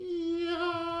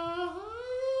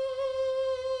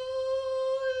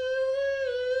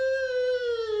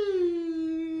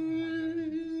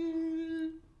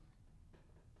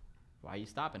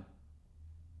stopping?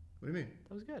 What do you mean?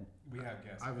 That was good. We have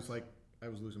guests. I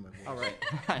was losing my voice. All right.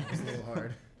 It was a little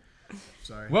hard.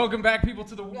 Sorry. Welcome back, people,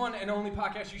 to the one and only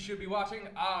podcast you should be watching,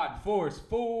 Odd Force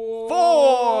 4.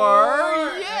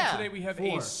 Yeah. And today we have a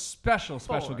Four. special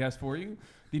guest for you,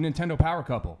 the Nintendo Power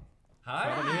Couple. Hi.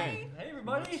 Hey,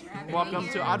 everybody. Welcome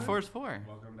to Odd Force 4.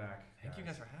 Welcome back. Thank you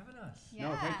guys for having us. Yeah.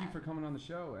 No, thank you for coming on the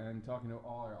show and talking to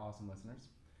all our awesome listeners.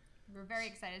 We're very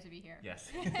excited to be here. Yes.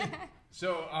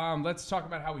 So let's talk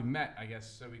about how we met, I guess,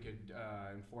 so we could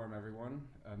inform everyone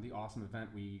of the awesome event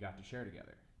we got to share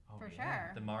together. For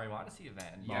sure. The Mario Odyssey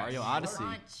event. Mario Yes. Odyssey.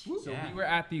 Launch. So Yeah. we were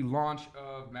at the launch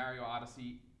of Mario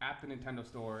Odyssey at the Nintendo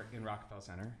store in Rockefeller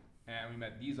Center. And we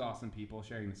met these awesome people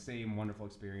sharing the same wonderful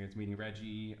experience, meeting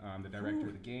Reggie, the director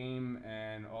of the game,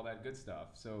 and all that good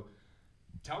stuff. So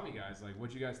tell me, guys, like,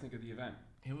 what'd you guys think of the event?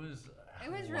 It was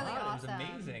really It awesome. was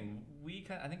amazing.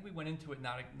 I think we went into it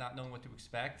not knowing what to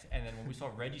expect, and then when we saw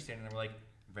Reggie standing there, we're like,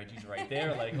 Reggie's right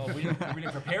there. Like, oh, we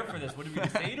didn't prepare for this. What are we gonna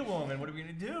say to him, and what are we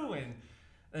gonna do? And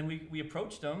then we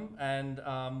approached him, and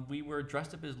we were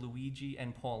dressed up as Luigi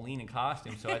and Pauline in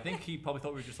costume. So I think he probably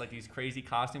thought we were just like these crazy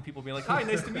costume people being like, "Hi,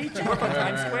 nice to meet you. We're from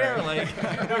Times Square." Like,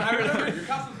 I remember your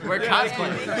costumes. We're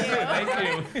cosplaying.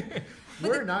 thank you.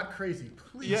 We're not crazy.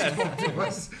 Please Yeah. talk to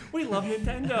us. We love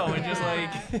Nintendo, and just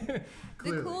like. The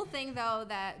Clearly. cool thing, though,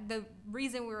 that the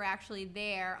reason we were actually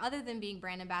there, other than being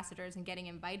brand ambassadors and getting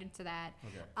invited to that,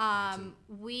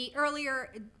 we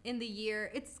earlier in the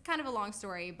year, it's kind of a long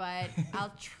story, but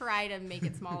I'll try to make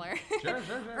it smaller. Sure.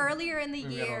 Earlier in the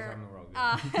We got all the year,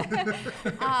 time in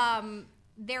the world,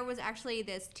 there was actually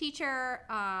this teacher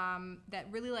that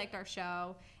really liked our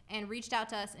show and reached out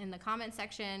to us in the comment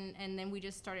section, and then we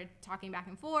just started talking back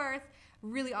and forth.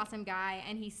 Really awesome guy,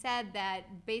 and he said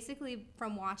that basically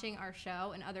from watching our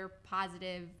show and other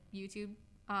positive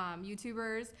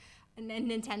YouTubers and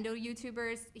Nintendo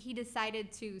YouTubers, he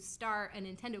decided to start a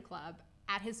Nintendo club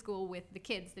at his school with the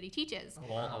kids that he teaches.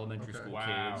 All elementary school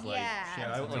Wow. kids. Like, Yeah. shit,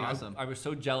 That's awesome. I was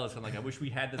so jealous. I'm like, I wish we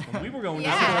had this when we were going to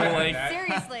Yeah, school. Like,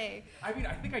 seriously. I mean,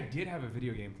 I think I did have a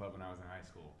video game club when I was in high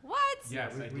school. What?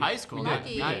 Yes, I did. High school, not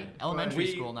Lucky. elementary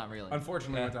We- school, not really.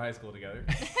 Unfortunately, Yeah. went to high school together.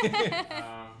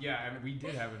 Yeah, I mean, we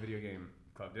did have a video game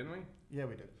club, didn't we? Yeah,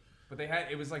 we did. But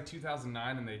it was like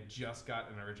 2009, and they just got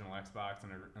an original Xbox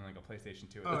and like a PlayStation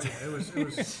 2. Oh yeah, it was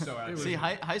So it was, See,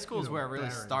 high school is you know, where it really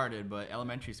barren. started, but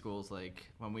elementary schools, like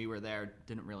when we were there,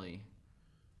 didn't really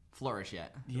flourish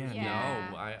yet. yeah,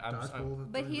 Yeah. no. I'm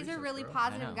dodgeball But during he's a recess, really bro. I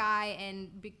positive know. guy,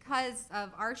 and because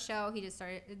of our show, he just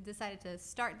decided to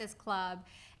start this club,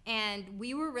 and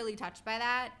we were really touched by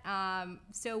that.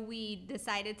 So we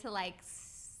decided to like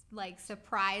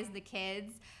surprise the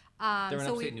kids. They're in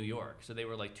so upstate New York, so they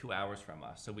were like 2 hours from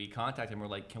us. So we contacted them. We're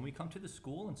like, can we come to the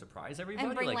school and surprise everybody?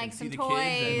 and bring like and see some the toys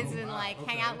kids and wow, like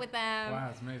hang okay. out with them. Wow,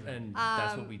 that's amazing. and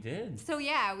that's what we did. So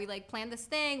yeah, we like planned this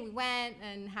thing. We went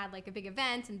and had like a big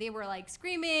event, and they were like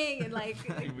screaming and like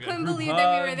got couldn't group believe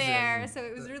that we were hugs there. and- So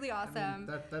it was really I mean,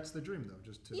 awesome. that's the dream though,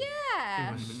 just to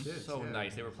Yeah. with the kids. So yeah.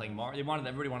 nice. They were playing Mario.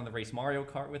 Everybody wanted to race Mario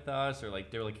Kart with us, or like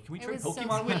they were like, can we It trade was so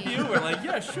Pokemon with sweet. you? We're like,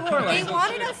 yeah, sure. They Like,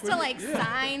 wanted us to like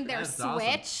sign their That's awesome.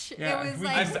 Switch. Yeah. It was We-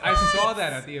 like I saw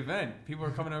that at the event. People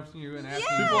were coming up to you and asking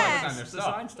you to Yes. sign their the stuff.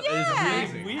 sign stuff. Yeah.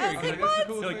 It's Amazing. weird. I was like, That's the what?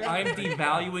 coolest They're like, thing. I'm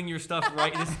devaluing your stuff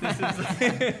right. This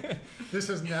is This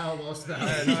has now lost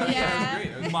value. Yeah.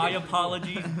 Great. That was my great.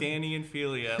 apologies, Danny and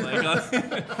Philia.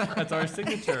 Like that's our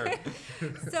signature.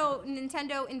 So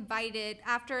Nintendo invited,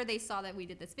 after they saw that we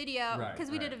did this video, Right,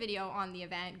 because we did right. a video on the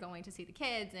event going to see the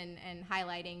kids and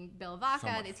highlighting Bill So Vaca,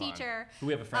 much the fun. teacher. Who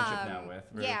we have a friendship now with.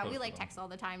 Very Yeah, close we to like them. text all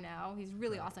the time now. He's a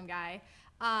really awesome guy.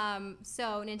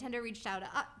 So Nintendo reached out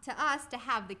to us to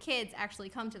have the kids actually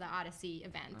come to the Odyssey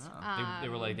event. Oh. They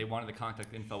were like, they wanted the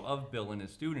contact info of Bill and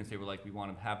his students. They were like, we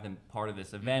want to have them part of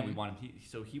this event. We want him.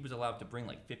 So he was allowed to bring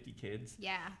like 50 kids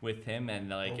Yeah. with him, and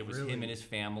like Oh, it was really? him and his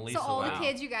family. So all like, the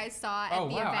kids you guys saw at Oh,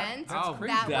 the wow. event, That's Oh,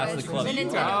 crazy. that That's was the club. the Nintendo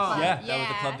Oh. club. Yeah, that was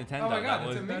the Club Nintendo. Oh my God, that that's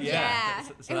was, amazing. Yeah,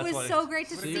 so it that's was why- so great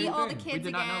to What a see great all the thing. kids We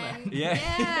did not know again. that.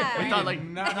 Yeah. Yeah. We thought like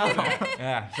Not know that.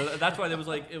 Yeah, so that's why there was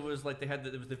like it was like they had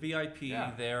there was the VIP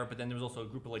Yeah. there, but then there was also a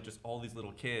group of like just all these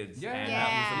little kids. Yeah. and Yeah. that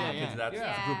was some of the Yeah, kids. yeah. That's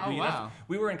Yeah. the group. Oh, we, wow.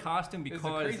 we were in costume It's a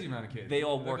because crazy amount of kids. they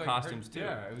all Looked wore like costumes too.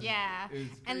 Yeah. It was, Yeah. it was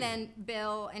crazy. And then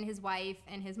Bill and his wife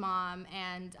and his mom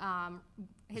and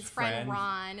his His friend friend.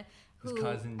 Ron, His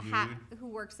cousin dude. who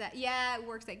works at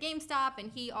GameStop,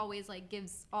 and he always like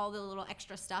gives all the little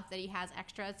extra stuff that he has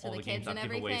extra to All the the kids GameStop and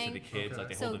everything. giveaways to the kids, Okay. like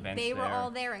they So hold events they were there.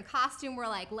 all there in costume. We're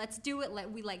like, let's do it.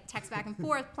 We like text back and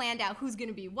forth, planned out who's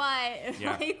gonna be what. And,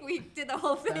 Yeah. like we did the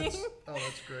whole thing.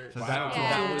 That's great. So Wow. that was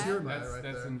Yeah. It's your mind That's, right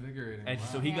that's there. invigorating. And Wow.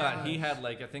 so Yeah. he had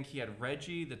like, I think he had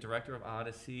Reggie, the director of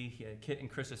Odyssey. He had Kit and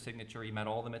Chris's signature. He met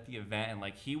all of them at the event, and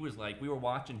like he was like, we were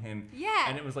watching him. Yeah.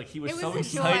 And it was like he was It so was a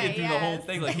excited joy, through the whole yes.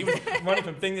 thing. Like he was running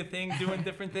from thing to thing, doing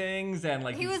different things, and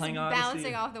like He was playing Odyssey.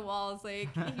 bouncing off the walls, like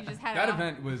he just had That it all.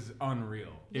 event was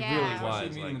unreal. It Yeah. really Especially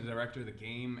was. meeting Like, the director of the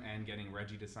game and getting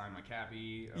Reggie to sign my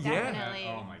cappy. Yeah. Definitely.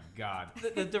 Oh my god.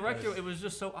 the director, it was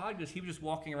just so odd because he was just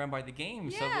walking around by the game.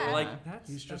 So we Yeah. were like, that's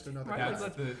He's just that's another right. guy. That's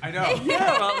Let's- the, I know.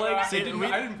 yeah, but like, I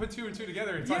didn't put two and two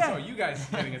together until I Yeah. saw you guys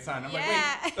getting it signed. I'm like,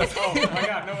 Yeah. wait, that's, oh my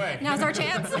god, no way. Now's our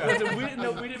chance. Because we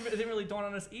didn't really dawn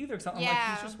on us either. Cause I'm like,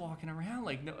 Yeah. he's just walking around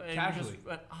like, no, it was Casually. just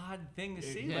an odd thing to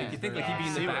see. Yeah, like you think very like he'd be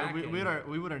in the See, back.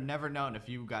 we would have never known if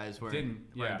you guys weren't Didn't,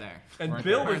 yeah. weren't there. And weren't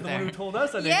Bill there. was the one who Weren't told us.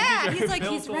 I think. Yeah, he's like,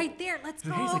 Bill he's told- right there. Let's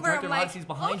go He's like, over. director I'm of like, Odyssey's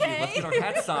behind okay. you. Let's get our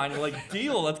hat signed. We're like,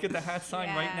 deal. Let's get the hat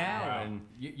signed right Yeah. now. Wow. And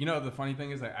You know, the funny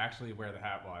thing is I actually wear the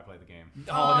hat while I play the game.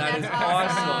 Oh, that is that's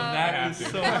awesome. awesome. That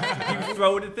is so. You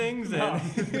throw it at things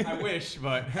and. I wish,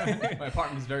 but my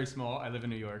apartment is very small. I live in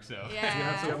New York, so. Do you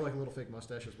have Yeah. like a little fake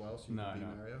mustache as well, so you No, can be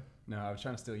no. Mario? No, I was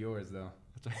trying to steal yours, though.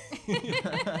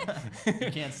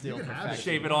 You can't steal You can have it. perfection.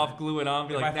 Shave it off, glue it on,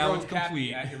 be If like, I now throw it's a cappy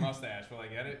complete. at your mustache, will I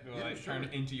get it? Will Yeah, I sure. turn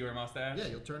it into your mustache? Yeah,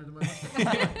 you'll turn into my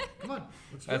mustache. Come on,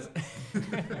 let's do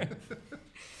it.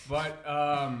 But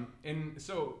and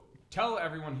so tell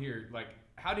everyone here, like,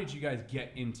 how did you guys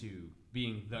get into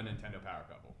being the Nintendo Power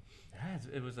Couple? Yeah,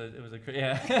 it was a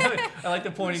yeah. I like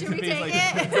the pointing Should to we me. It's like,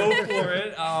 take it? go for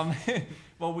it.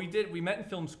 Well, we met in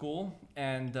film school,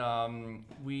 and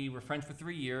we were friends for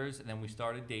 3 years, and then we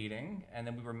started dating, and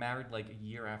then we were married like a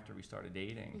year after we started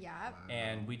dating. Yep.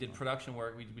 And we did production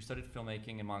work. We studied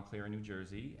filmmaking in Montclair, New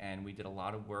Jersey, and we did a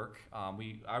lot of work.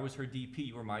 I was her DP.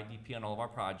 You were my DP on all of our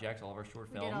projects, all of our short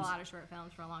We films. did a lot of short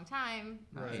films for a long time.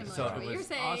 Right. Similar So to it what you're was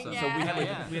saying. awesome. Yeah. So we had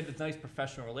Yeah. we had this nice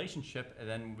professional relationship, and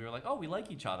then we were like, oh, we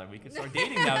like each other. We could start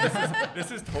dating now.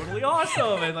 This is totally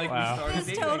awesome. And like Wow. we started This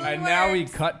dating. totally And now we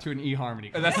works. cut to an eHarmony.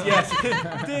 And that's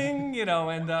yes, ding, you know,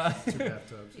 and Two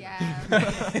bathtubs.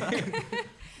 Yeah.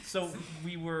 so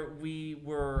we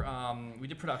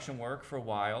did production work for a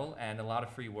while and a lot of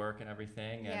free work and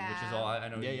everything, and which is Yeah. all I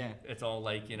know. Yeah, yeah. It's all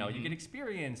like you get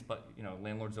experience, but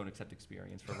landlords don't accept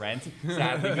experience for rent.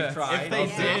 Sadly, we tried. If they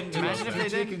Yeah. did, Do imagine if they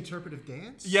take did. interpretive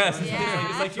dance? Yes, Yeah.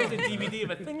 it's like here's a DVD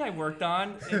of a thing I worked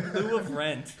on in lieu of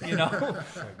rent, Like,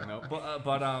 nope.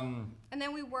 But And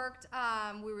then we worked,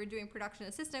 we were doing production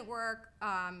assistant work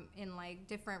in like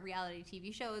different reality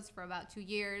TV shows for about 2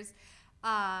 years.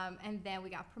 And then we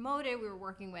got promoted. We were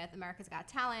working with America's Got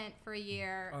Talent for a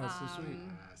year. Oh, that's so sweet.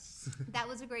 Yes. That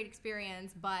was a great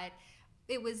experience, but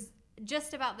it was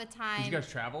just about the time. Did you guys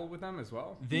travel with them as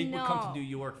well? they would come to No. New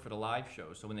York for the live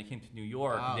show. So when they came to New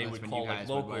York, Oh, they that's would when call you like guys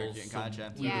would work. locals. Yeah, so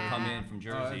gotcha. we would come Yeah. in from Oh,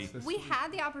 Jersey. that's We sweet.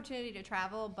 had the opportunity to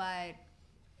travel, but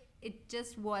it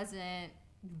just wasn't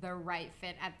the right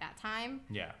fit at that time.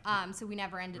 Yeah. So we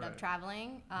never ended up Right.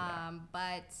 traveling.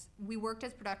 But we worked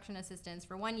as production assistants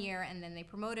for 1 year, and then they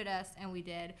promoted us, and we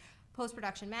did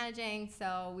post-production managing.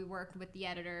 So we worked with the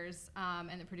editors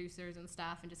and the producers and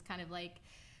stuff, and just kind of like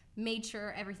made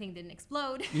sure everything didn't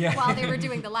explode Yeah. while they were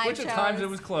doing the live Which shows. at times it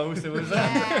was close. It was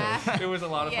Yeah. it was a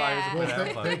lot of fires to Yeah. Well, put out.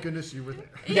 thank But goodness you were there.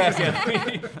 yes,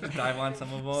 we just dive on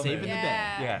some of them. Saving the and- day.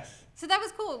 Yeah. Yes. So that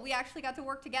was cool. We actually got to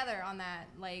work together on that.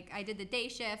 Like I did the day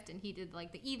shift, and he did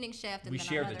like the evening shift. And We then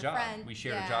shared the another job. friend. We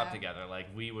shared a Yeah. job together. Like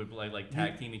we would like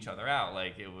tag team each other out.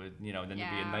 Like it would, then there'd be a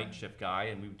Yeah. night shift guy,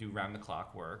 and we would do round the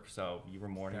clock work. So you were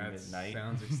morning, That midnight.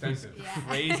 sounds extensive. Yeah.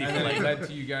 Crazy. And then like, it led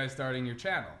to you guys starting your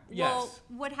channel. Yes. Well,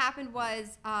 what happened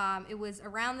was it was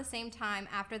around the same time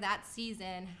after that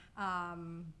season,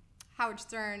 Howard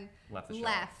Stern Left the show.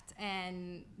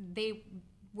 and they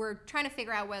were trying to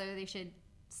figure out whether they should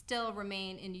still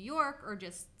remain in New York or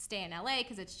just stay in LA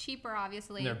because it's cheaper,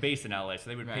 obviously. And they're based in LA, so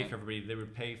they would pay Right. for everybody. They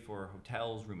would pay for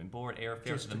hotels, room and board, airfare,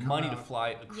 Just so to the come money to out. fly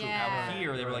a crew Yeah. out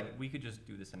here. They were Right. like, we could just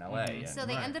do this in LA. And So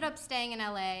they Right. ended up staying in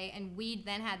LA, and we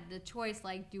then had the choice,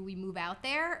 like, do we move out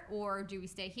there or do we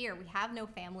stay here? We have no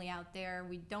family out there.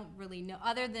 We don't really know,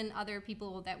 other than other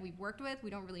people that we've worked with, we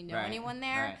don't really know Right, anyone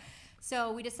there. right.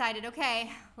 So we decided,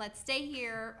 okay, let's stay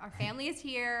here. Our family is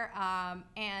here.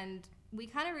 And we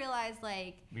kind of realized,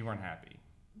 like, we weren't happy.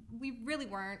 we really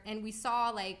weren't, and we saw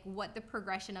like what the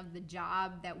progression of the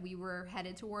job that we were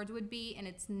headed towards would be, and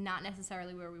it's not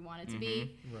necessarily where we want it to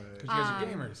be. Right. Because you guys are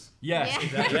gamers. Yes, Yeah.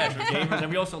 exactly. Yes, we're gamers, and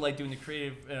we also like doing the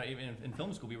creative. Even in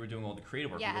film school, we were doing all the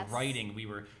creative work. We Yes. were writing, we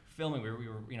were filming, we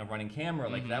were running camera.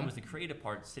 Like that was the creative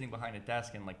part, sitting behind a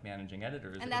desk and like managing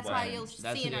editors. And that's It why was- you'll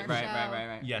That's see in our right, show.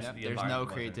 right. Yes, Yep, the there's no environment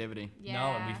wasn't. creativity.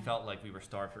 No, and we Yeah. felt like we were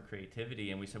starved for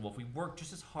creativity, and we said, well, if we work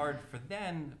just as hard for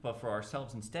them, but for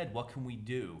ourselves instead, what can we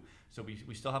do? So we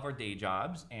still have our day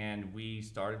jobs, and we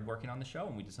started working on the show,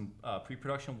 and we did some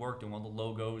pre-production work, doing all the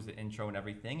logos, the intro, and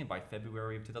everything. And by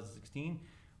February of 2016,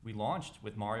 we launched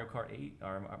with Mario Kart 8,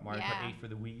 or Mario Kart Yeah. 8 for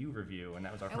the Wii U review, and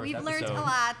that was our And first we've episode. learned a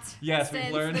lot. Yes, we've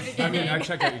since learned. the I beginning. mean, I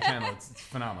checked out your channel. It's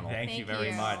phenomenal. Thank you Thank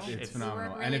very you. much. It's We work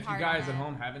phenomenal. really And if you hard guys on at it.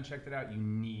 home haven't checked it out, you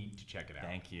need to check it out.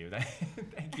 Thank you.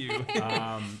 Thank you.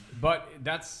 But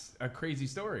that's a crazy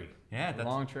story. Yeah, that's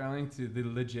Long trailing to the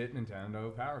legit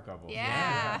Nintendo power couple.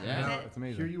 Yeah. Yeah. Now, It's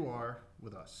amazing. Here you are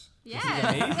with us. Yes.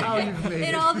 amazing. How you've made It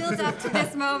it. all builds up to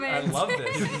this I moment. love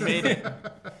this. You made it.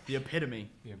 The epitome.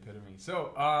 The epitome.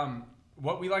 So,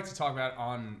 what we like to talk about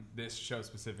on this show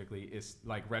specifically is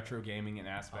like retro gaming and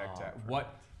aspect. Oh,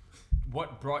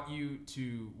 What brought you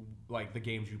to like the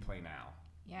games you play now?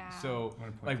 Yeah. So, I'm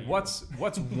gonna point like, to you.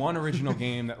 what's one original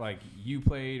game that like you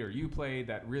played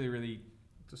that really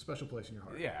It's a special place in your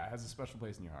heart. has a special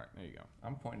place in your heart? There you go.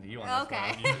 I'm pointing to you on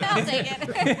Okay, this one. I'll take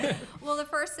it. Well, the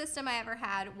first system I ever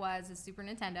had was a Super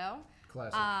Nintendo.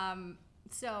 Classic.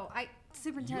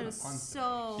 Super You had Nintendo is fun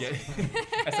so. Yeah.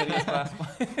 SNES class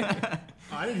one.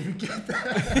 I didn't even get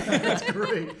that. That's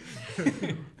great.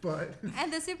 But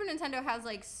And the Super Nintendo has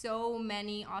like so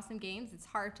many awesome games. It's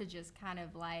hard to just kind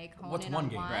of like hone What's in one on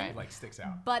game one. that like sticks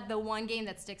out? But the one game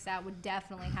that sticks out would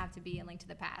definitely have to be A Link to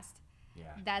the Past. Yeah.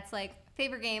 That's like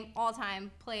favorite game all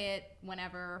time. Play it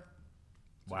whenever,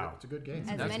 Wow. it's a good game. as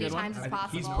That's a many good one. times as I think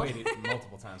possible. he's played it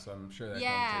multiple times, so I'm sure that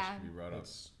Yeah. conversation should be brought up.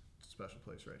 It's a special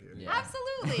place right here. Yeah.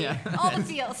 Absolutely, Yeah. all the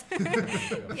feels.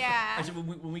 Yeah. Actually,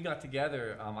 when we got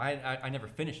together, I never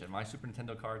finished it. My Super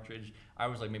Nintendo cartridge, I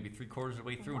was like maybe 3/4 of the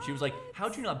way through, and she was like,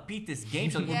 "How'd you not beat this game?"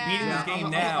 She's like, "We're Yeah. beating this game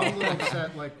I'm now." a little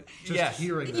upset, like, just Yes.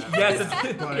 hearing that. Yes,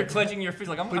 it's, But- you're clenching your fist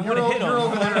like I'm But gonna hit you're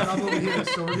over him. there and I'm over here,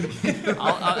 so we're gonna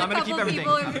I'm gonna keep Couple everything.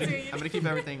 people in I'm between. gonna keep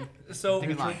everything. So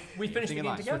Think in line. we finished the Think in game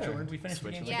line. together. Switzerland. We finished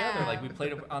the game Switzerland. together. Yeah. Like we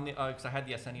played it on the because I had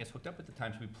the SNES hooked up at the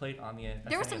time, so we played on the.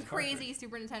 There were SNES some cartridge. crazy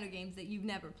Super Nintendo games that you've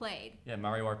never played. Yeah,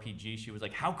 Mario RPG. She was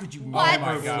like, "How could you What?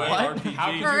 never Oh my God. play What? RPG?" How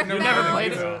could you Earthbound. You never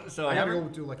played it? So I gotta go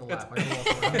do like a lap. I gotta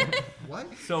walk around. What?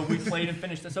 So we played and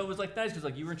finished it. So it was like nice because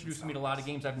like you were introducing me to a lot of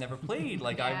games I've never played.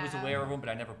 Like I was Yeah. aware of them, but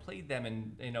I never played them.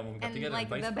 And you know when we got And together, like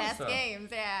and vice the best versa. games,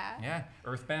 yeah. Yeah,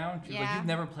 Earthbound. She was like, Yeah. "You've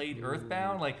never played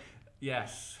Earthbound?" Like,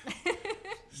 yes.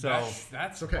 So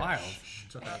That's Okay. wild.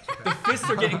 It's okay. It's okay. fists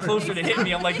are getting closer to hit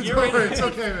me. I'm like, It's "You're over. in." It's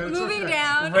okay, man. It's Moving okay.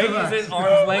 down. Ray is at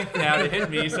arm's length now to hit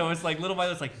me, so it's like little by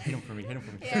little, it's like hit him for me, hit him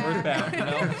for me. Yeah. Earthbound, you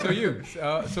know. So you.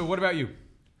 So what about you?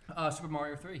 Super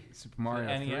Mario 3. Super Mario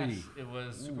NES. 3. It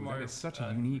was Ooh, Super Mario. that is such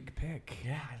a unique pick.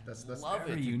 Yeah, I That's love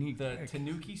very it. unique The pick.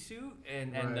 Tanuki suit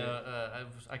and I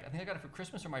think I got it for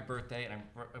Christmas or my birthday, and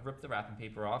I ripped the wrapping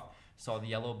paper off. Saw the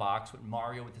yellow box with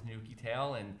Mario with the Tanuki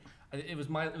tail, and it was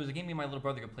a game me and my little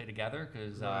brother could play together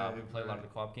because Right, we play a lot of right.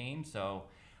 the co-op games. So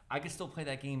I could still play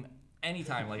that game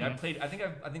anytime. Like I played, I think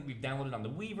we've downloaded on the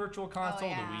Wii Virtual Console,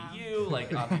 yeah. the Wii U,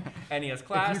 like NES If you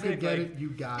Classic. could get like, it, you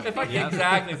got if it. I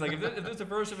exactly, it's like if there's a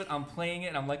version of it, I'm playing it,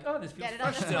 and I'm like, oh, this feels Get it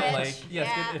on fresh the still. Switch. Like, yes,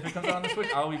 Yeah. if it comes out on the Switch,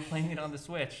 I'll be playing it on the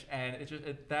Switch, and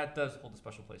that does hold a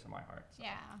special place in my heart. So,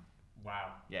 Yeah.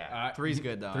 Wow. yeah. Three's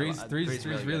good though. Three's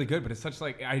really good, but it's such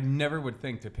like I never would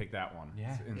think to pick that one.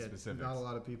 Yeah. In Yeah, specific. not a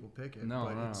lot of people pick it, No,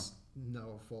 but no. it's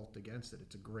no fault against it.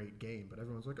 It's a great game, but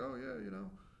everyone's like, oh yeah, you know,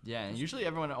 Yeah, and usually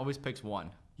everyone always picks one.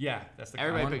 Yeah, that's the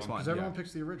Everybody common picks one. one. because everyone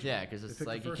picks the original. Yeah, because They it's pick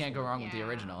the like you first can't go one. wrong with the Yeah.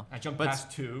 original. I jumped But-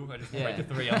 past 2. I just went Yeah. right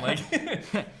to 3. I'm like,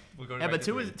 we'll go Yeah, right but to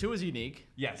two 3. was two was unique.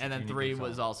 Yes, and it's then unique 3 itself.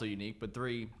 was also unique, but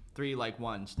three like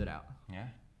 1 stood out. Yeah.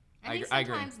 I think I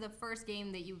agree. sometimes the first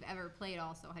game that you've ever played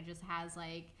also just has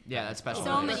like Yeah, that's special.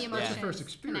 so place. many That's emotions the first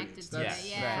experience. connected to That's- it.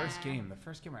 Yes. Yeah. The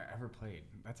first game I ever played.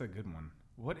 That's a good one.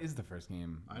 What is the first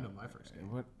game? I know my first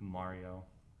game. What? Mario.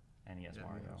 NES Yeah,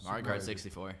 Mario. yeah. Mario Mario. Kart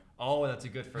 64. Oh, that's a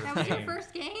good first That was game. your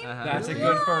first game? Uh-huh. That's a Really?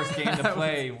 good first game to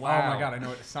play. Wow. Oh my god, I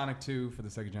know it. Sonic 2 for the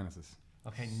Sega Genesis.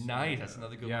 Okay, nice. That's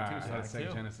another good Yeah, one too. I had a Sonic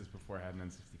Sega 2. Genesis before I had an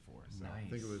N64. So. Nice. I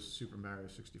think it was Super Mario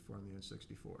 64 on the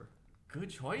N64. Good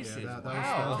choices. Yeah, that wow.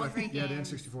 was All my, great yeah, the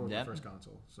games. N64 was Yep. my first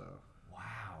console. So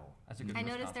Wow. That's a good I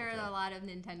first noticed there console are a too. lot of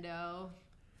Nintendo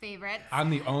favorites. I'm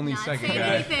the only Not Sega saying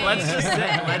guy. anything. Let's just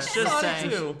say. Let's just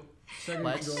Sonic say. 2. Sega, you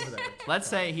Let's- can go over there. Let's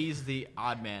say he's the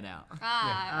odd man out. It's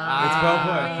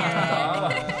well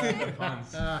put.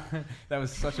 Puns. That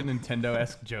was such a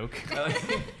Nintendo-esque joke.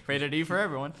 Rated E for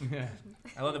everyone. Yeah.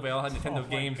 I love that we all had Nintendo my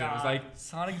games. And it was God. like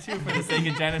Sonic 2 for the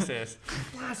Sega Genesis.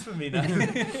 Blasphemy.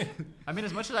 I mean,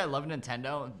 as much as I love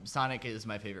Nintendo, Sonic is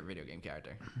my favorite video game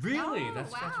character. Really? Oh,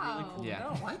 That's really wow. cool. Yeah. to know.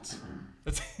 What?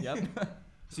 Yep.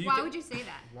 So Why would you say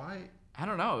that? Why? I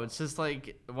don't know. It's just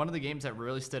like one of the games that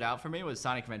really stood out for me was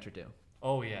Sonic Adventure 2.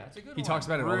 Oh yeah, it's a good He one. talks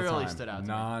about it all the Really time. stood out to me.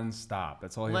 Non-stop.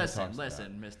 That's all he ever Listen, talks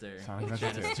listen, Mr. Sonic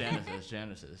Adventure 2.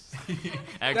 Genesis.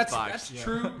 That's Xbox.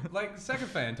 true, like Sega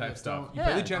fan type Yes, stuff. don't- You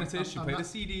play the Yeah. Genesis, you I'm play the not-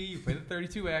 CD, you play the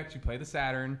 32X, you play the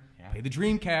Saturn, Yeah. play the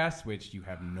Dreamcast, which you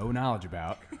have no knowledge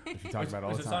about, which you talk about all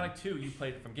Was the it time. Sonic 2? You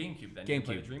played it from GameCube then? You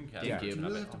played GameCube. the Dreamcast. Yeah. Do you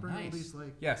really have to bring all nice. these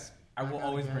like? Yes, I will Back out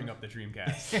always again. bring up the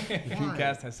Dreamcast. The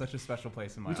Dreamcast has such a special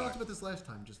place in my We heart. talked about this last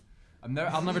time. Just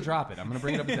I'll never drop it. I'm going to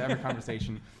bring it up into every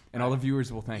conversation, and all the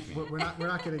viewers will thank me. we're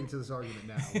not getting into this argument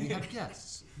now. We have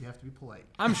guests. You have to be polite.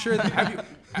 I'm sure that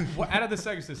out of the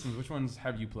Sega systems, which ones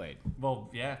have you played? Well,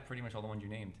 yeah, pretty much all the ones you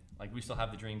named. Like we still have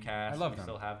the Dreamcast. I love we them.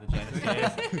 still have the Genesis. the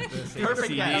Sega Perfect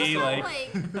CD.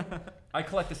 guess. Like I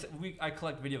collect I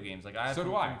collect video games. Like I have So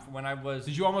do I. from when I was.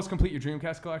 Did you almost complete your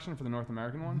Dreamcast collection for the North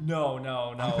American one? No.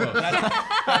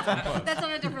 That's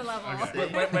on a different level.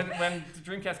 when the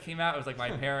Dreamcast came out, it was like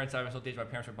my parents. I was so dated. My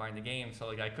parents were buying the game, so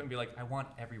like I couldn't be like I want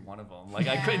every one of them. Like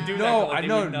I couldn't do that. No, 'cause, like, I they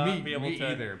know, would not me- be able me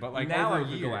to. either, but, like, now over I would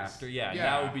go years. after. Yeah, Yeah.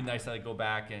 now it would be nice to like go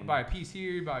back and. Buy a piece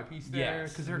here, buy a piece there,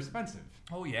 Yes. because they're expensive.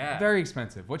 Oh yeah. Very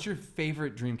expensive. What's your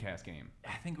favorite Dreamcast game?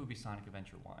 I think it would be Sonic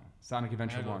Adventure 1. Sonic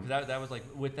Adventure 1. Because that was like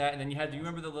with that, and then you had. Do you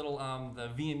remember the little the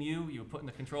VMU you would put in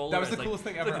the controller? That was It's the like- coolest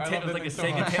thing it's like ever. a I ta- love it was that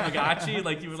like a thing so Sega much. Tamagotchi.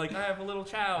 Like you were like, I have a little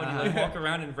chow, and you like walk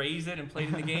around and raise it and play it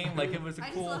in the game. Like it was a I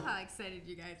just cool. love how excited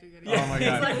you guys are getting. Oh my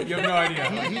god, you have no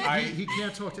idea. He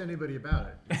can't talk to anybody about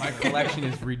it. My collection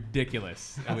is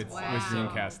ridiculous with Wow.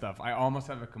 Dreamcast stuff. I almost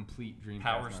have a complete Dreamcast.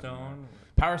 Power now. Stone.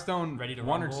 Power Stone. Ready to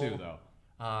 1 or Rumble. 2 though.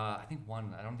 I think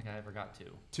 1. I don't think I ever got 2.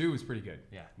 2 is pretty good.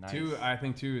 Yeah, nice. 2, I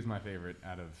think 2 is my favorite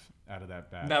out of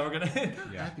that batch. Now we're gonna.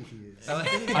 Yeah. Happy he is.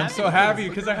 I'm so happy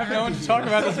because I have no one to talk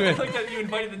about this It's with. like that you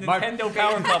invited the My- Nintendo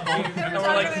Power Couple, and we're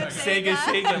like Talking about Sega,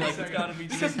 Sega. Sega. Like it's gotta be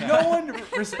Because Dreamcast. no one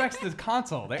respects this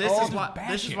console. They all just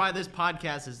bash This is it. why this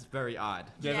podcast is very odd.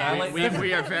 Yeah, Yeah. I like- We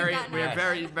are very gotten we are that.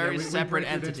 very very we separate break the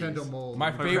entities. Nintendo mold.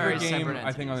 My We're very favorite game, separate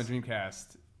I think, on the entities.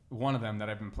 Dreamcast, one of them that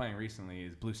I've been playing recently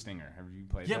is Blue Stinger. Have you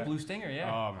played Yeah, that? Blue Stinger.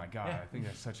 Yeah. Oh my god, Yeah. I think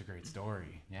that's such a great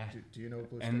story. Yeah. Do you know what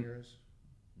Blue And- Stinger is?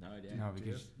 No idea. No, Do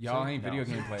because you? y'all ain't No. video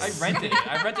game I players. rented it.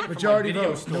 I rented it from Majority my video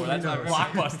vote. store. Nobody That's how knows. I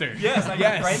Blockbuster. Yes, I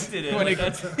Yes. rented it. When Like, it-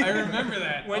 that's- I remember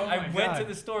that. When Oh I my went God. to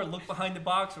the store, looked behind the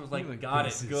box, and was like, You're like, got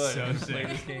this it, is good. so Let's play sick.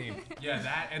 this game. Yeah,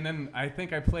 that, and then I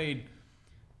think I played.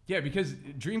 Yeah, because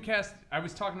Dreamcast, I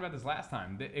was talking about this last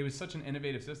time. It was such an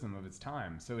innovative system of its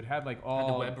time. So it had like Had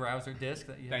all. the web browser disc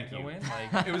that you had Thank to go you. in,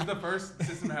 like It was the first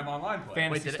system to have online play.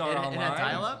 Fantasy Wait, did it, Star it Online. had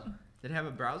dial-up? Did it have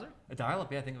a browser? A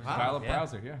dial-up, yeah, I think it was. Wow. Dial-up yeah.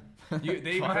 browser, yeah.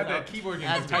 They even Far had that out. keyboard game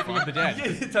That's for Typing of the Dead.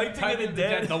 Yeah, Typing of the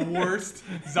Dead. The worst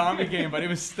zombie game, but it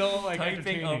was still like Typing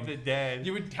entertaining. of the Dead.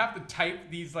 You would have to type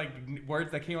these like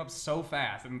words that came up so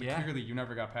fast, and Yeah. clearly you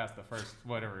never got past the first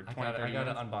whatever 20, I 30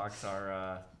 gotta minutes. unbox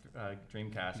our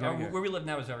Dreamcast. Yeah, yeah. Where we live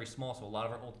now is very small, so a lot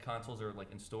of our old consoles are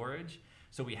like in storage.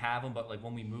 So we have them, but like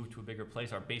when we move to a bigger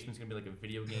place, our basement's gonna be like a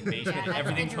video game basement, Yeah, and that's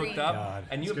everything's the hooked dream. up, God.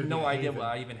 and you It's have gonna no be a idea what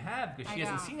haven. I even have because she I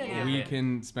hasn't know, seen any yeah. of We it.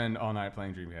 can spend all night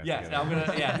playing Dreamcast. Yes, together. I'm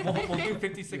gonna. Yeah, we'll do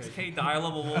 56K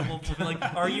dial-up. We'll be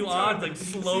like, "Are you on?" Like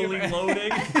slowly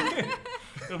loading.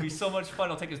 It'll be so much fun.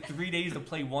 It'll take us 3 days to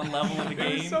play one level in the It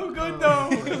game. was so good though,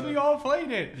 because we all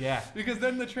played it. Yeah. Because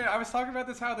then I was talking about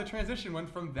this, how the transition went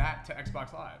from that to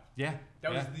Xbox Live. Yeah.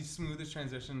 That yeah. was the smoothest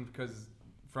transition because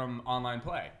from online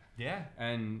play. Yeah.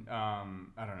 And I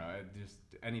don't know, just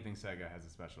anything Sega has a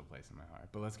special place in my heart.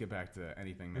 But let's get back to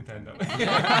anything Nintendo.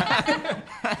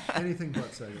 Anything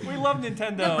but Sega. We love The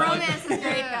Nintendo. bromance is great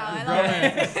though. I love it.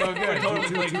 Romance is so good. Totally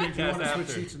Do play you want Dreamcast to switch after.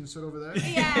 seats and sit over there?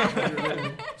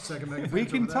 Yeah. Sega Mega We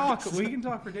fans can over there? talk. We can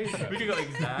talk for days. We could go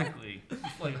exactly.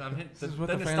 It's like I'm hit, the This is what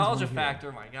the the fans nostalgia wanna hear.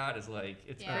 factor. My God, is like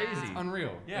it's Yeah. It's crazy.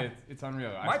 unreal. Yeah. It's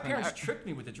unreal. I My spent- parents tricked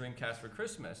me with the Dreamcast for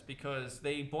Christmas because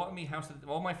they bought me House.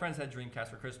 All my friends had Dreamcast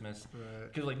for Christmas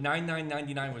Right. because like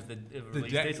 $99.99 was the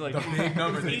release de- date. So like the big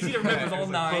number it was that easy you to remember. had. It was all It was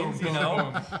like nines, boom, you boom,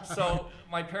 know. So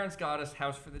my parents got us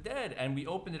House for the Dead, and we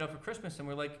opened it up for Christmas, and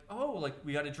we're like, oh, like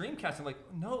we got a Dreamcast. I'm like,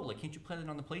 no, like can't you play it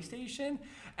on the PlayStation?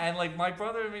 And like my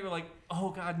brother and me were like, oh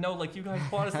God, no, like you guys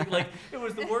bought us like it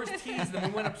was the worst tease. Then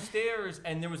we went upstairs,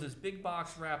 and there was this big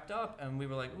box wrapped up, and we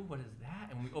were like, ooh, what is that?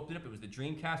 And we opened it up. It was the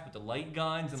Dreamcast with the light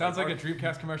guns. And Sounds like a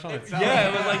Dreamcast commercial in itself. yeah,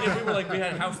 it was like we were like we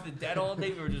had House of the Dead all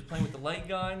day. We were just playing with the light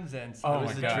guns, and so Oh it It was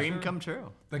was my a God. dream come true.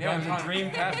 The Yeah, guns it was on a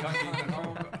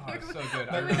Dreamcast. Oh, it's so good.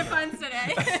 I We were the remember. funs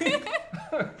today.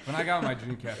 When I got my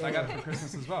Dreamcast, I got it for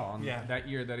Christmas as well. On Yeah. that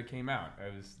year that it came out,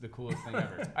 it was the coolest thing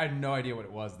ever. I had no idea what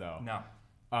it was though. No.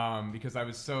 Because I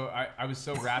was so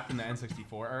wrapped in the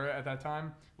N64 era at that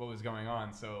time, what was going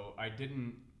on. So I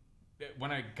didn't.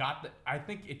 When I got I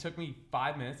think it took me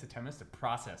 5 minutes to 10 minutes to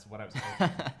process what I was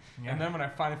opening. Yeah. And then when I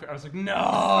finally, I was like, no!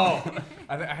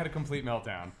 I had a complete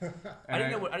meltdown. I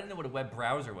didn't know what a web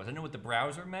browser was. I didn't know what the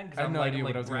browser meant because I had I'm no like, idea I'm what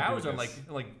like I was gonna do browser. I'm with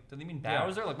like, do they mean Yeah.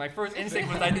 Bowser? Like my first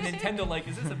instinct was I did Nintendo. Like,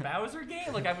 is this a Bowser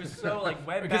game? Like I was so like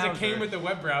web Because Bowser. it came with the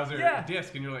web browser Yeah.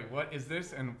 disc, and you're like, what is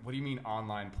this? And what do you mean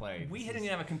online play? We This didn't is-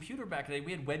 even have a computer back then.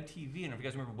 We had Web TV, and if you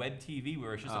guys remember Web TV,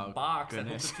 where it's just Oh, a box that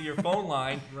goodness. hooks up to your phone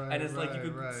line, Right, and it's like you right,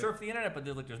 could right. surf the internet, but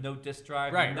there's no disk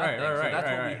drive, Right, no nothing. So that's what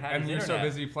we right. had. And as you're so internet.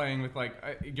 busy playing with like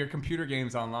your computer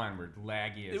games online were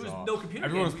laggy as There was all. no computer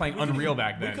Everyone games. was playing We couldn't- Unreal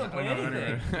back then. We couldn't play I don't know,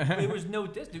 anything. There was no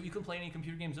disc. You couldn't play any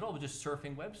computer games at all. It was just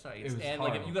surfing websites. It was and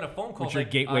like if horrible. you got a phone call, With your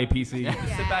like, gateway PC. You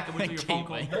just sit back and wait till your phone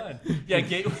Gateway. call's done. Yeah,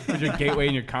 gateway. With your gateway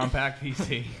and your compact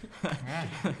PC.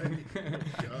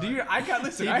 Do you?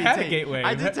 Listen. I had a CBT. gateway.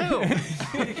 I did too.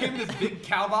 It came in this big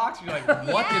cow box. You're like,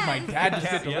 what did my dad just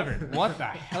get Yeah. delivered? What the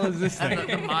hell is this And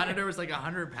thing? the monitor was like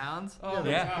 100 pounds. Oh,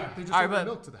 Yeah. They just All right, ordered but-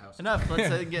 milk to the house. Enough.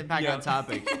 Let's get back Yeah. on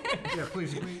topic. Yeah,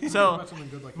 please. We So, talk about something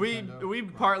good like We Nintendo. we Come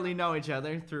on. partly know each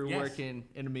other through Yes. working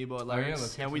in Amiibo Oh, Alerts, yeah,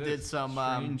 let's get and to we this did some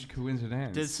strange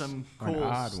coincidence. did some Or an cool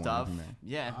odd one, stuff. isn't it?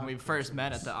 Yeah, Odd we first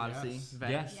met at the Odyssey Yes.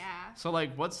 event. Yes. Yeah. So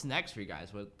like, what's next for you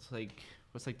guys? What's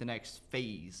like the next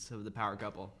phase of the Power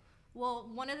Couple? Well,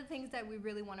 one of the things that we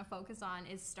really want to focus on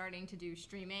is starting to do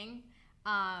streaming.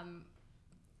 Um,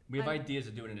 We have I- ideas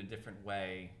of doing it in a different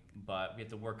way, but we have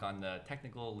to work on the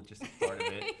technical logistics part of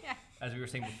it. yeah. As we were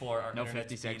saying before, our No internet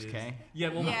speed 56K? is- Yeah,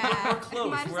 well, Yeah. we're close.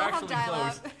 Might as We're well have actually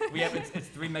dial-up. close. We have it's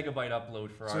 3 megabyte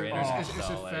upload for So our internet. is it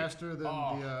so, like, faster than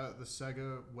the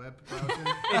Sega web browsing?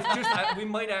 it's just we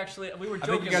might actually we were I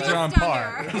joking. think you guys like- are on Just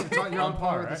par. under. You're on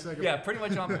par right? with the Sega. Yeah, pretty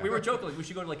much on. We were joking like we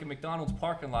should go to like a McDonald's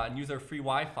parking lot and use our free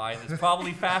Wi-Fi. And it's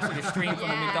probably faster to stream from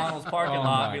the Yeah. McDonald's parking Oh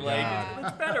lot. my And be like, God.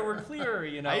 it's better. We're clear.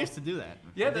 You know. I used to do that.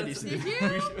 Yeah, I did that's- used to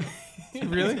Did do you?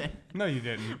 Really? No, you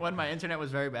didn't. when my internet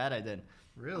was very bad. I did.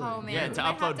 Really? Oh man. Yeah, we to might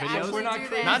have upload videos. actually We're not do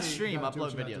crazy. this. Not stream, Not do what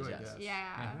upload you're not videos. doing, Yes.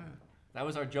 Yeah. That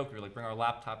was our joke. We were like, bring our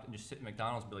laptop and just sit in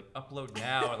McDonald's and be like, upload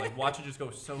now, and like watch it just go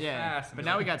so Yeah, fast. but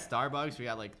now we got Starbucks. We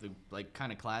got like the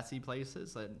kind of classy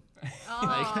places. That,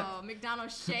 Oh,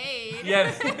 McDonald's shade.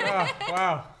 Yeah. Oh,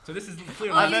 wow. So this is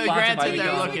clearly Oh, not you- sponsored by granted,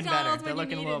 they're use looking better. McDonald's They're when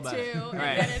you looking a little needed better. to,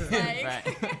 Right. and then it's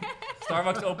like, right.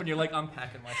 Starbucks open. You're like, I'm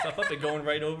packing my stuff up and going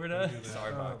right over to Oh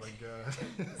Starbucks. my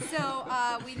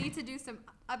god. So we need to do some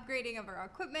upgrading of our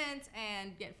equipment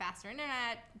and get faster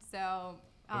internet. So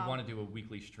We want to do a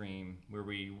weekly stream where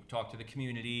we talk to the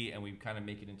community and we kind of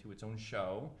make it into its own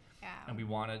show. yeah. And we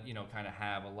want to, kind of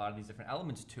have a lot of these different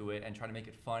elements to it and try to make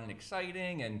it fun and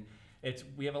exciting. And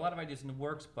we have a lot of ideas in the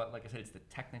works, but like I said, it's the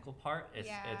technical part. It's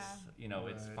it's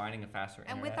Right. finding a faster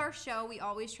And internet. with our show, we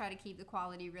always try to keep the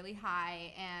quality really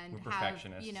high and We're have,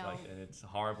 perfectionists. you know, like, and it's a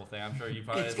horrible thing. I'm sure you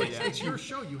probably. It's your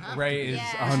show. You have Ray to. is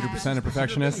Yeah. 100% a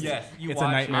perfectionist. Yes, you It's a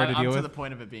watch nightmare to I'm deal to with. the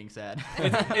point of it being sad.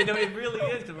 it really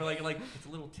is because we're like it's a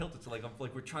little tilted. So like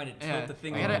we're trying to tilt Yeah. the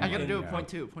thing. I gotta and- do a Yeah. point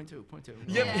two.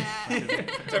 Yep. Yeah.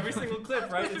 Every single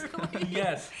clip, right?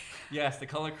 Yes. The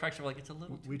color correction. We're like it's a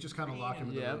little. We just kind of lock him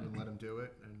in the Yeah. room and let him do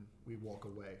it, and we walk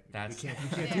away. That's- we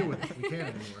can't deal with it. We can't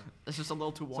anymore. It's just a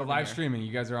little too warm. So in live here. streaming.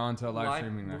 You guys are on to live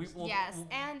streaming next. Yes,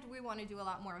 and we want to do a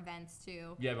lot more events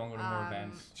too. Yeah, we're going to more Um,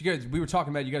 events. So you guys, we were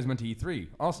talking about you guys went to E3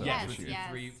 also. Yes, this year. yes.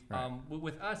 Three. Right.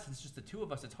 With us, it's just the two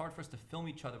of us. It's hard for us to film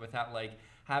each other without like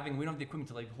having. We don't have the equipment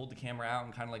to like hold the camera out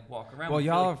and kind of like walk around. Well, We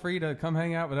feel y'all like are free to come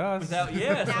hang out with us. without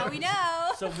yeah. Now we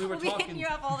know. So we were we'll be talking- hitting you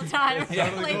up all the time. Yeah.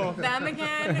 Like them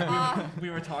again. We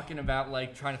were talking about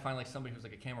like trying to find like somebody who's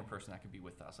like a camera person that could be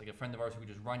with us, like a friend of ours who could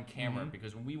just run camera.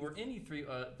 Because when we were in E3,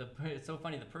 it's so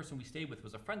funny. The person we stayed with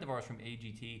was a friend of ours from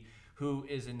AGT who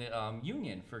is in the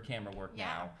union for camera work Yeah.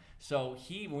 now. So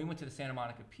when we went to the Santa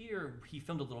Monica Pier, he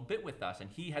filmed a little bit with us, and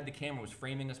he had the camera, was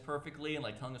framing us perfectly and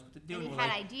like telling us what to do. And And he we're had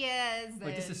like, ideas.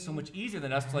 this is so and much easier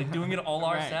than us like doing it all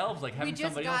Right. ourselves, like we having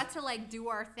just somebody got else. to like do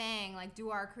our thing, like do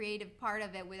our creative part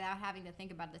of it without having to think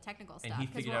about the technical And stuff. he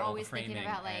Because figured we're out all the always thinking framing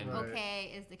about like, and- Right.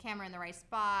 okay, is the camera in the right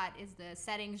spot? Is the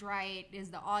settings right? Is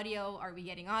the audio? Are we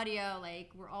getting audio? Like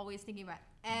we're always thinking about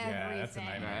everything. Yeah, that's a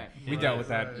nightmare. Right. We dealt with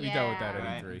that. Right. We dealt with that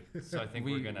Yeah. at Right. E3. So I think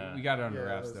we we're gonna. we got it under Yeah,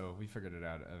 wraps it was- though. We figured it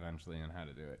out eventually on how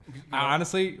to do it.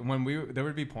 Honestly, when there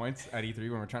would be points at E3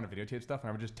 when we're trying to videotape stuff, and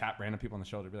I would just tap random people on the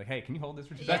shoulder, be like, "Hey, can you hold this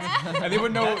for 2 seconds?" Yeah. And they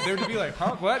would know. They would be like,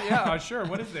 "Huh? What? Yeah, sure.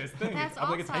 What is this thing?" That's I'm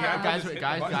like, "It's awesome. hey, Yeah, I'm Guys, just hit the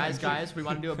guys, button." guys, we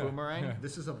want to do a boomerang.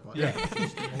 This is a button. Yeah.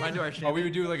 We want to do our shit. Oh, we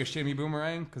would do like a shimmy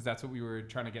boomerang because that's what we were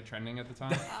trying to get trending at the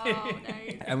time. Oh,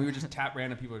 nice. And we would just tap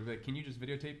random people and be like, "Can you just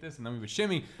videotape this?" And then we would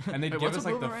shimmy, and they'd Wait, give what's us a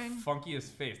like the boomerang? funkiest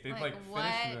face. They'd like what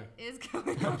finish is going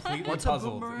the on? completely What's a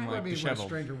puzzled boomerang? and Well, I like mean, when a disheveled.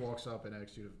 stranger walks up and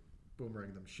asks you to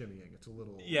boomerang them shimmying, it's a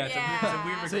little. Yeah, it's a Yeah.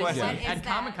 weird So, request. What yeah. is At that?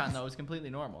 Comic Con though, it's completely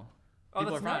normal. Oh,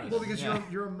 People that's are fine nice. with Well, it. because Yeah.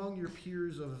 you're among your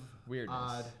peers of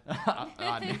Weirdness. odd.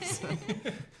 Oddness.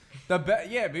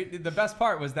 The best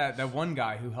part was that one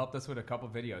guy who helped us with a couple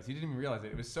videos. He didn't even realize it.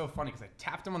 It was so funny because I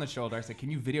tapped him on the shoulder. I said, "Can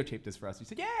you videotape this for us?" He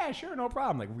said, "Yeah, sure, no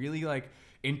problem." Like really like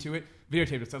into it.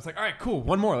 Videotaped it. So I was like, "All right, cool.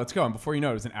 One more. Let's go." And before you know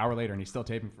it, it was an hour later and he's still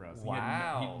taping for us. He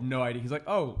Wow. had no idea. He's like,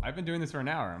 "Oh, I've been doing this for an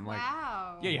hour." I'm like,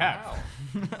 Wow. "Yeah, you have."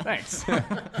 Thanks.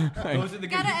 Those are the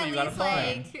good Gotta people at you gotta least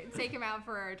find. like take him out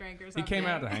for a drink or He something. came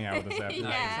out to hang out with us after. Yeah.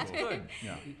 That. That's good.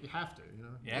 Yeah. You have to, you know.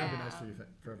 Yeah. That'd be nice for you,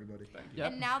 for everybody.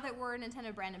 Yep. And now that we're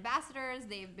Nintendo brand ambassadors,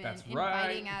 they've been That's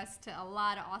inviting right. us to a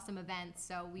lot of awesome events.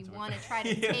 So we That's want to try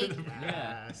to Yeah. take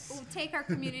Yes. take our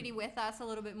community with us a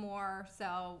little bit more.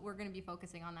 So we're going to be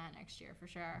focusing on that next year for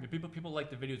sure. The people like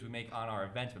the videos we make on our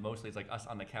events, but mostly it's like us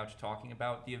on the couch talking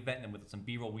about the event and then with some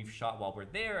B-roll we've shot while we're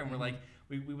there, and we're like,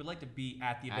 we would like to be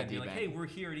at the At event, the be like, event. hey, we're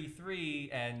here at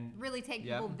E3, and Really take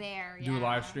Yep. people there. Do a yeah.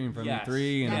 live stream from Yes.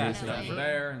 E3 and everything Definitely. over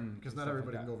there, and Because not stuff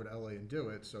everybody like can go over to LA and do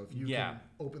it. So if you Yeah. can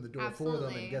open the door for them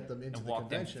Absolutely. and get them into and the walk them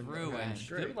convention, through, then and it's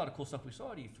there was great. a lot of cool stuff we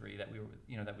saw at E3 that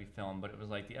that we filmed, but it was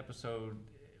like the episode,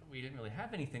 we didn't really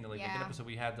have anything to like an Yeah. episode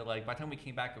we had to like, by the time we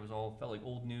came back, it was all felt like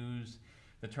old news,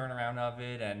 the turnaround of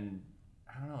it, and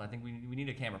I don't know, I think we need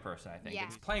a camera person, I think. Yeah.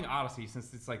 It's- Playing Odyssey,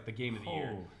 since it's like the game of the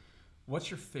year. Oh. What's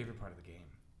your favorite part of the game?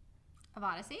 Of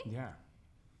Odyssey? Yeah.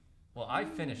 Well, I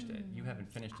finished it. You haven't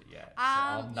finished it yet. So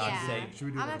I'll not yeah. say. Should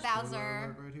we do I'm like a spoiler Bowser.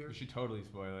 alert right here? You should totally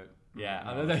spoil it. Yeah.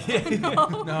 No,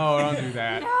 No, don't do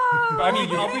that. I mean,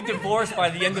 I'll be divorced by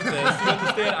the end of this. You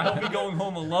understand? I won't be going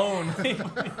home alone.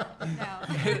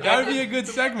 No. That would be a good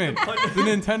segment. The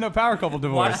Nintendo Power Couple Watch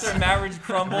divorce. their marriage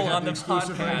crumble I got on the the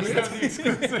exclusive right podcast. here. We have the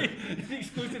exclusive, The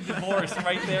exclusive divorce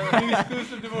right there. the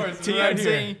exclusive divorce right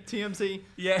here. TMC.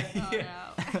 Yeah. Oh,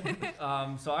 yeah.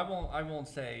 no. So I won't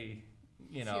say,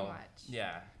 you know. Too much.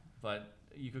 Yeah, but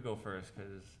you could go first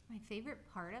because. My favorite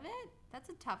part of it? That's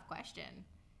a tough question.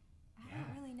 I Yeah.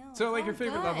 don't really know. So, It's like all your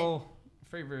favorite good. level,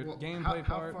 favorite Well, gameplay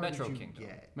how part? far Metro did you Kingdom.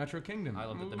 get? Metro Kingdom. I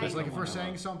loved it the Ooh. best Because like one if we're I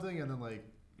saying love. something and then like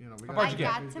we How got far I did you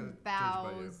get? got to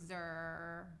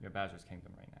Bowser. You're Bowser's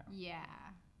Kingdom right now. Yeah.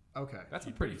 Okay. That's a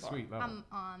You're pretty pretty far. sweet level.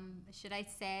 Should I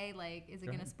say, like, is it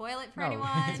Go going to ahead. spoil it for No, anyone?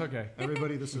 it's okay.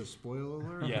 Everybody, this is a spoiler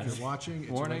alert. Yes. If you're watching,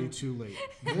 it's Warning. way too late.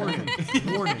 Warning.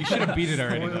 Warning. You should have beat it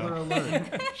already, Spoiler though.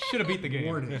 alert. Should have beat the game.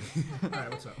 Warning. All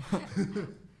right, what's up?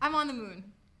 I'm on the moon.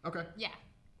 Okay, Yeah.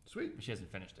 sweet. But she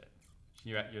hasn't finished it.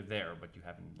 You're there, but you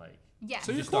haven't like. Yeah.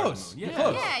 So you're just started close. the You're moon.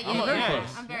 close. Yeah, yeah, I'm very yeah.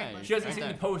 close. I'm very Yeah, close. She hasn't Right seen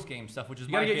there. the post game stuff, which is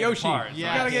You my gotta get favorite Yoshi. part. You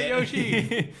Yes. gotta get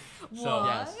Yoshi. So,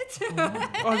 What?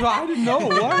 Oh, I didn't know.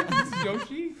 What? This is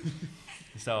Yoshi?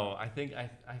 so I think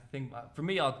for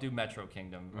me I'll do Metro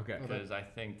Kingdom. Okay. Because I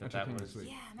think that Metro that Kingdom's was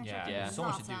sweet. Yeah, Metro yeah, Kingdom's there's so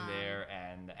much to do awesome. there,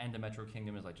 and the end of Metro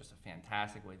Kingdom is like just a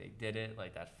fantastic way they did it.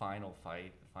 Like that final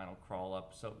fight, the final crawl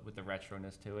up, so with the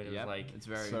retroness to it, it Yep. was like It's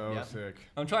very So yep. sick.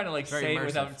 I'm trying to like Very say it immersive.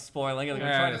 without spoiling it. Like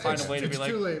Yeah, I'm trying to find it's, a way to it's be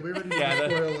like too late. We already did Yeah, the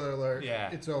that- spoiler alert.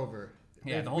 Yeah. It's over.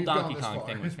 Yeah, We've- the whole we've gone Donkey this Kong far.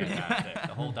 thing was fantastic.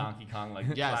 The whole Donkey Kong like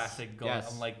Yes, classic goal.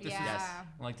 yes. I'm like this Yeah. is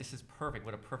I'm like this is perfect.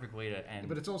 What a perfect way to end.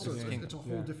 But it's also this it's a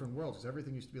whole Yeah. different world because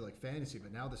everything used to be like fantasy,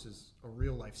 but now this is a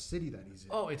real life city that he's in.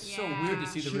 Oh, it's so Yeah. weird to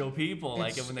see the Shit. real people.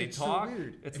 Like when they it's talk, so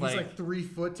weird. it's and like, he's like 3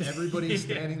 foot to everybody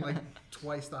standing like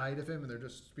twice the height of him, and they're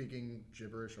just speaking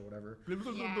gibberish or whatever.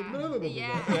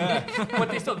 Yeah. yeah.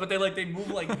 but they move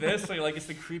like this, so you're like it's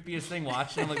the creepiest thing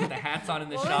watching them like with the hats on in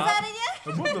the What was shop. that again?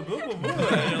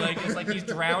 And you're like it's like he's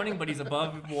drowning, but he's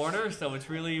above water, so it's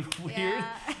really weird. Yeah.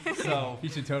 So He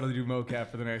should totally do mocap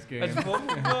for the next game. that's cool.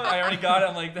 I already got it.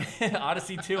 I'm like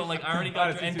Odyssey 2. I'm like I already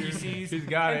got your Odyssey 2. NPCs. He's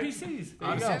got it. NPCs.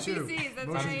 There you go. Odyssey 2. NPCs, that's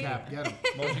Motion right. cap, get him.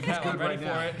 Motion cap. I'm good ready right for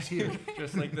now. it. It's here.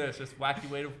 Just like this. Just wacky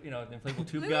way to the inflatable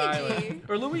tube guy. Luigi.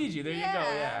 Or Luigi. There you go.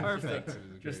 Yeah. Yeah. Perfect.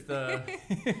 Just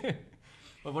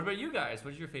But what about you guys?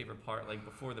 What's your favorite part, like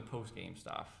before the post game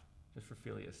stuff, just for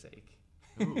Philia's sake?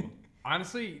 Ooh.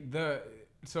 Honestly,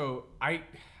 I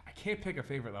can't pick a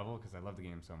favorite level because I love the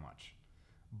game so much.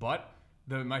 But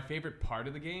my favorite part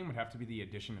of the game would have to be the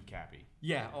addition of Cappy.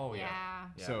 Yeah. Oh yeah.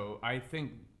 Yeah. So I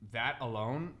think that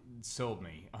alone sold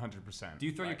me 100%. Do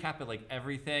you throw your cap at like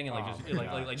everything and like Oh just my like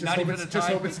God. like Just not hope even it's, at a just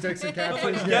time? hope it sticks in cap.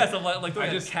 Like, yes, I'm like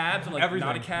throwing just cabs and like everything.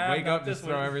 not a cab. Wake not up, this just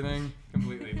throw one. everything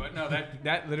completely. But no,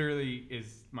 that literally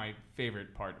is my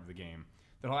favorite part of the game.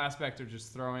 The whole aspect of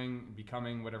just throwing,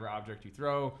 becoming whatever object you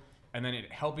throw, and then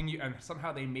it helping you. And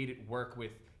somehow they made it work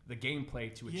with the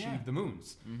gameplay to achieve Yeah. the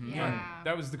moons. Yeah. And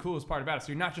that was the coolest part about it. So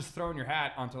you're not just throwing your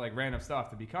hat onto like random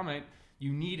stuff to become it.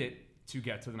 You need it to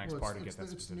get to the next Well, part and it's get that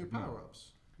the new specific moon. power-ups.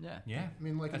 Yeah. Yeah. I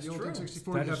mean, like That's in the old true.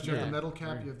 N64, That you is have true. the metal cap,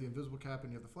 Right. you have the invisible cap,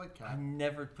 and you have the flight I cap.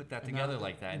 never put that And together now-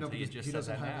 like that no, until you because just he said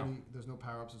doesn't that have now. any. There's no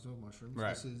power-ups. There's no mushrooms.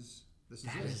 Right. This is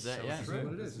That it. is it, yeah. This True. is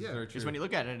what it This is. is Yeah. very Because true. when you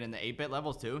look at it in the 8-bit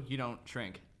levels too, you don't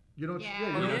shrink. You don't. Yeah. Yeah. You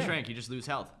You don't don't. shrink. You just lose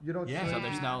health. You don't. Yeah. So shrink.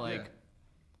 there's no Yeah. like.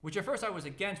 Which at first I was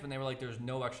against when they were like, "There's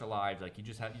no extra lives, like you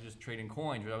just trade in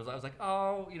coins." But I was like,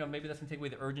 "Oh, maybe that's gonna take away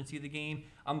the urgency of the game."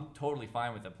 I'm totally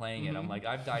fine with it playing it. I'm like,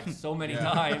 I've died so many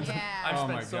times. Yeah. I've Oh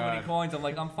spent my so many God. coins. I'm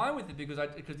like, I'm fine with it because the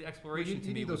Well, exploration you to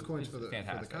me need those coins is for the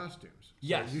fantastic. costumes. So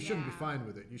Yes. You shouldn't be Yeah. fine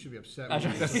with it. You should be upset That's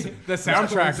with right. it. The That's soundtrack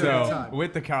what we said at the though, time.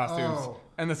 with the costumes Oh.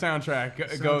 and the soundtrack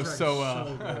Soundtrack's goes so well.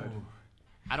 so good.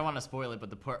 I don't want to spoil it, but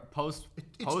the post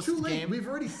It's too late. game. We've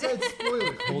already said spoilers.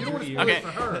 You Hold don't want to your spoil Okay. it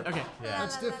for her. Okay.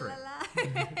 That's different.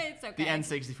 It's okay. The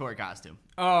N64 costume.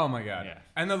 Oh my god! Yeah.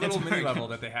 And the little It's mini very level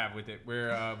that they have with it,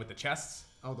 where with the chests.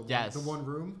 Oh, the Yes. one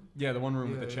room. Yeah, the one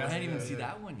room with Yeah, the yeah, I chest. didn't even Yeah, see yeah.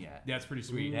 that one yet. Yeah, it's pretty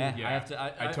sweet. Yeah, I have to.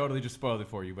 I totally just spoiled it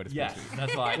for you, but it's Yes, pretty sweet.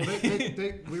 that's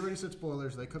fine. We already said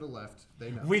spoilers. They could have left.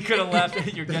 They know. We could have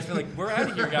left. You're just like, we're out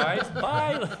of here, guys.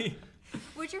 Bye. Like,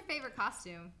 What's your favorite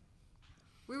costume?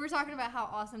 We were talking about how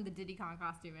awesome the Diddy Kong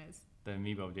costume is. the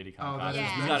amiibo Diddy Oh, Kong. that costume.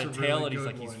 is- He's got that's a a tail really and he's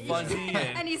good like he's one. fuzzy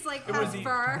And he's like It was has the-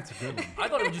 fur. I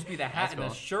thought it would just be the hat That's and the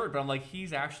cool. shirt, but I'm like,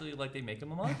 he's actually like they make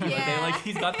him a monkey. Like, Yeah. they, like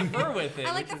he's got the fur with it.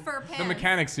 I like which the is- fur pants. The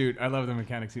mechanic suit. I love the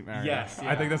mechanic suit Mario. Yes, I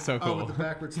yeah. think that's so Oh, cool. with the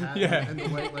backwards hat Yeah. and the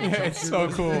white like yeah, it's jumpsuit so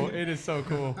and cool. everything. It is so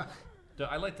cool.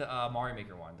 I like the Mario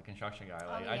Maker one, the construction guy.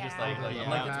 Like Oh, I just yeah. like, Yeah. I'm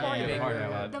like it's Mario Yeah, Maker. Mario,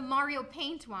 yeah. The Mario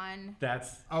Paint one.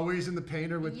 That's Oh, he's in the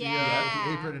painter with Yeah.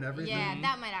 the apron and everything. Yeah,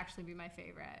 that might actually be my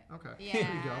favorite. Okay. Yeah. There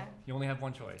you go. you only have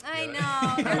one choice. I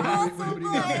Yeah. know. They're all What so do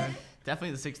you got, good. man?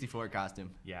 Definitely the 64 costume.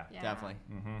 Yeah. Yeah. Definitely.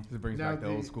 Mm-hmm. It brings Now, back the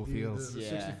old school feels. The Yeah.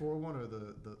 64 one or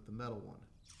the metal one?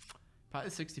 Probably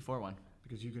the 64 one.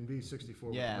 Because you can be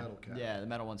 64 Yeah. with the metal cap. Yeah, the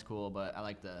metal one's cool, but I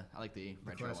like the The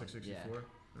retro classic one. 64.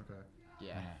 Okay. Yeah.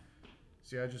 Yeah.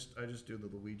 See, I just do the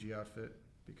Luigi outfit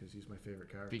because he's my favorite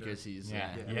character. Because he's Yeah.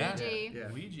 Yeah. Yeah. Luigi. Yeah.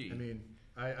 Luigi. I mean,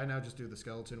 I now just do the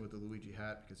skeleton with the Luigi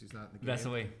hat because he's not in the game. That's the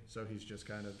way. So he's just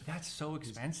kind of. That's so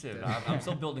expensive. Yeah. I'm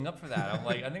still building up for that. I'm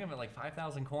like, I think I'm at like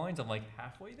 5,000 coins. I'm like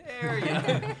halfway there. You know?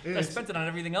 I It's, spent it on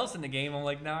everything else in the game. I'm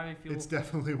like, now I feel. it's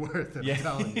definitely worth it. Yeah. I'm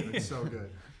telling you, it's so good.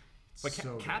 But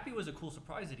so good. Cappy was a cool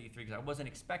surprise at E3 because I wasn't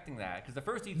expecting that. Because the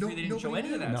first E3 No- they didn't show nobody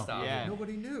any of knew. that No. stuff. Yeah.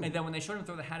 Nobody knew. And then when they showed him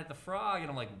throw the hat at the frog, and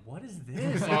I'm like, what is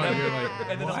this? Oh, and, you're then, like,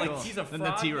 and then I'm what? like, he's a Then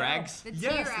frog. the T-Rex. The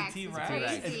Yes, T-Rex. the It's T-Rex.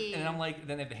 crazy. And I'm like,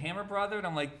 then they have the Hammer Brother, and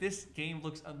I'm like, this game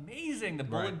looks amazing. The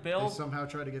Bullet Right. They Bill. somehow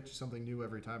try to get you something new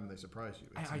every time and they surprise you.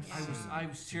 It's I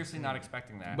was seriously not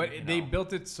expecting that. But you they know.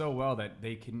 built it so well that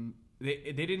they can.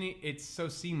 They didn't. It's so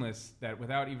seamless that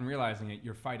without even realizing it,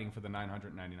 you're fighting for the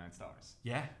 999 stars.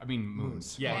 Yeah. I mean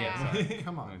moons. Yeah, yeah. Sorry.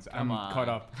 Come on. Moons. Come I'm on. caught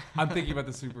up. I'm thinking about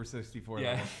the Super 64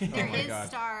 Yeah. level. There Oh my is god.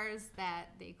 stars that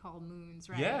they call moons,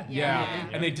 right? Yeah. Yeah,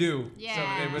 and they do.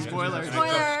 Yeah. So it was Spoilers.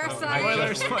 Spoiler,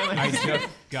 sorry. Spoilers. I just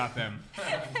got them.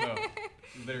 So,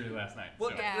 literally last night. Well,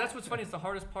 so. Yeah. that's what's funny. It's the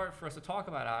hardest part for us to talk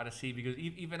about Odyssey because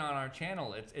even on our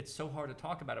channel, it's so hard to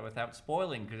talk about it without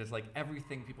spoiling because it's like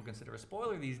everything people consider a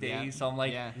spoiler these days. Yeah. So I'm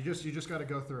like, Yeah. You just got to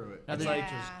go through it. That's It's like-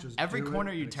 just Every do it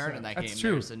corner you and turn in accept. that game, That's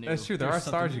true. there's a new. That's true. There are there's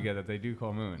stars something- you get that they do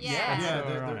call moons. Yeah. Yeah, so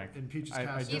they're ironic. in Peach's I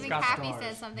Castle. just Even got Cappy stars.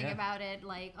 says something Yeah. about it,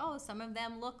 like, "Oh, some of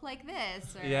them look like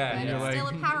this." Or, Yeah, but and you're it's like, still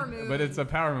a power moon. But it's a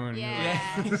power moon. You're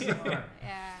like, Yeah.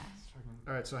 yeah.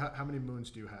 All right, so how many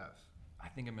moons do you have? I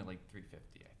think I'm at like 350.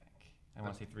 I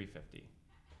want to say 350.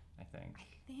 I think.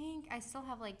 I think I still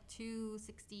have like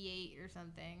 268 or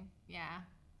something. Yeah.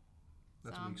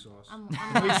 That's So weak sauce. I'm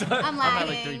I'm at like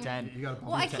lagging. 310. You gotta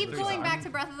Well, I bump it keep to going 3. back to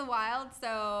Breath of the Wild,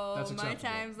 so That's my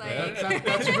acceptable. time's like. Yeah, That's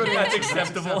a good That's answer.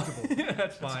 acceptable. acceptable. That's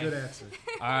That's a fine. good answer.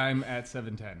 I'm at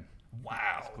 710.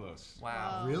 Wow. Close.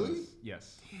 Wow. Really?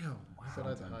 Yes. Damn. I said I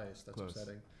had the highest. That's Close.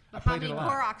 upsetting. But I how played it many a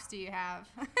lot. Koroks do you have?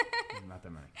 Not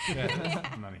that many.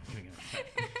 I'm not even kidding.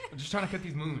 I'm just trying to cut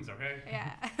these moons, okay?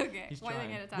 Yeah. Okay. He's One thing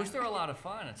trying. at a time. Which they're a lot of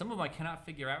fun, and some of them I cannot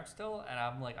figure out still, and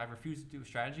I'm like, I refuse to do a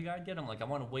strategy guide yet. I'm like, I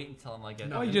want to wait until I'm like, at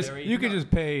No, Oh, very- you could just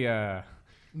pay.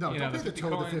 No, You don't know, pay the the 50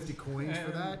 toad the coins. 50 coins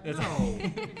for that. It's- No.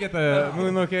 get the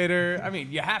moon locator. I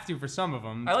mean, you have to for some of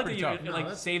them. I like that Pretty you tough. No, like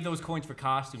that's- save those coins for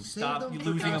costumes. Save Stop them you for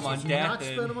losing them on costumes. death. Do not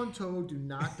and- spend them on toad. Do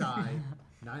not die.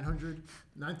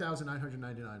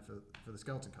 9,999 for the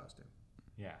skeleton costume.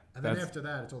 Yeah. And then That's- after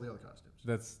that, it's all the other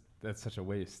costumes. That's such a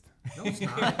waste. No, it's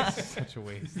not. Such a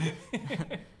waste.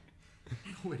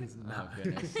 No, it is Oh, not.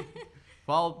 goodness.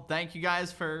 Well, thank you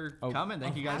guys for Oh, coming.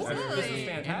 Thank you guys for absolutely. This was the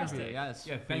fantastic. interview. Yes.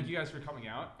 Yeah, thank you guys for coming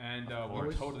out, and we're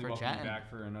course. totally For welcome you chatting. back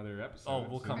for another episode. Oh,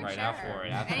 we'll come For right out sure. for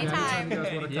it. Anytime. Anytime you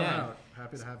guys want to come Yeah. out,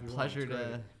 happy to have you on. Pleasure It's great.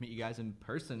 to meet you guys in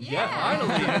person. Yeah.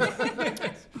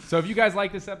 finally. So if you guys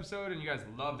like this episode and you guys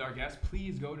loved our guests,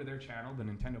 please go to their channel, the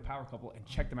Nintendo Power Couple, and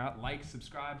check them out. Like,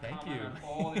 subscribe, Thank comment you. on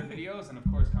all their videos, and of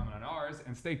course comment on ours.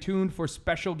 And stay tuned for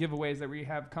special giveaways that we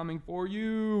have coming for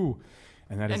you.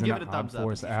 And that is And give an it a thumbs up.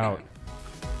 Force out.